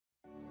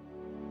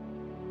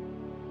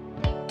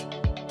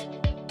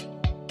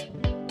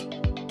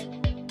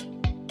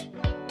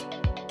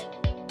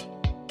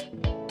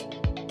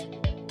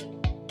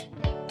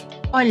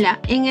Hola,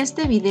 en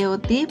este video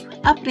tip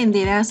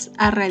aprenderás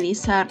a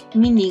realizar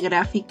mini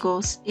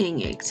gráficos en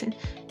Excel.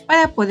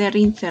 Para poder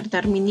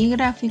insertar mini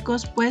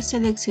gráficos, pues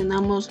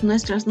seleccionamos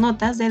nuestras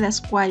notas, de las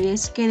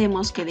cuales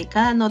queremos que de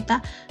cada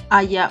nota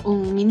haya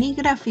un mini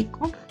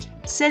gráfico.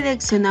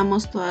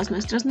 Seleccionamos todas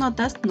nuestras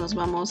notas, nos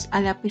vamos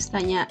a la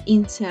pestaña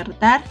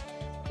Insertar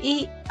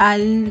y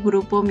al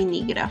grupo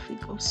mini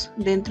gráficos.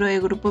 Dentro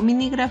del grupo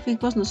mini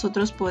gráficos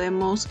nosotros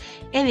podemos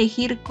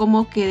elegir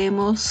cómo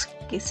queremos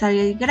que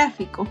salga el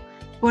gráfico.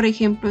 Por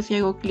ejemplo, si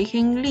hago clic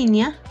en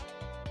línea,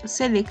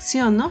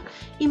 selecciono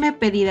y me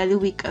pedirá la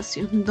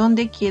ubicación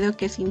donde quiero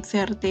que se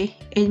inserte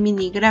el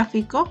mini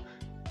gráfico.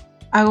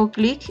 Hago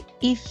clic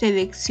y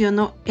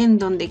selecciono en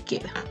donde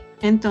quiero.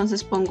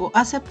 Entonces pongo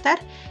aceptar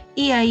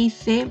y ahí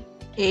se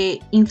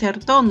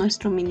insertó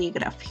nuestro mini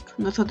gráfico.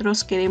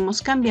 Nosotros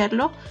queremos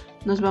cambiarlo,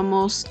 nos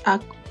vamos a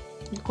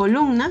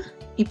columna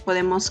y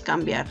podemos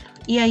cambiarlo.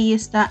 Y ahí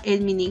está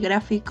el mini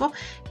gráfico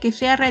que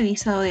se ha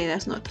realizado de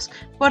las notas.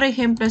 Por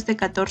ejemplo, este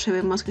 14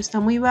 vemos que está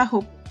muy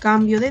bajo,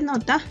 cambio de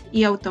nota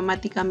y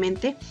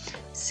automáticamente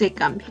se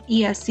cambia.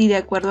 Y así, de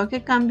acuerdo a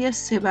que cambias,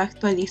 se va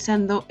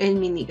actualizando el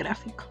mini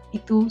gráfico. ¿Y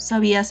tú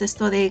sabías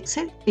esto de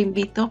Excel? Te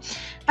invito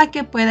a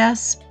que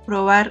puedas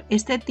probar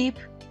este tip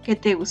que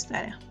te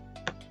gustará.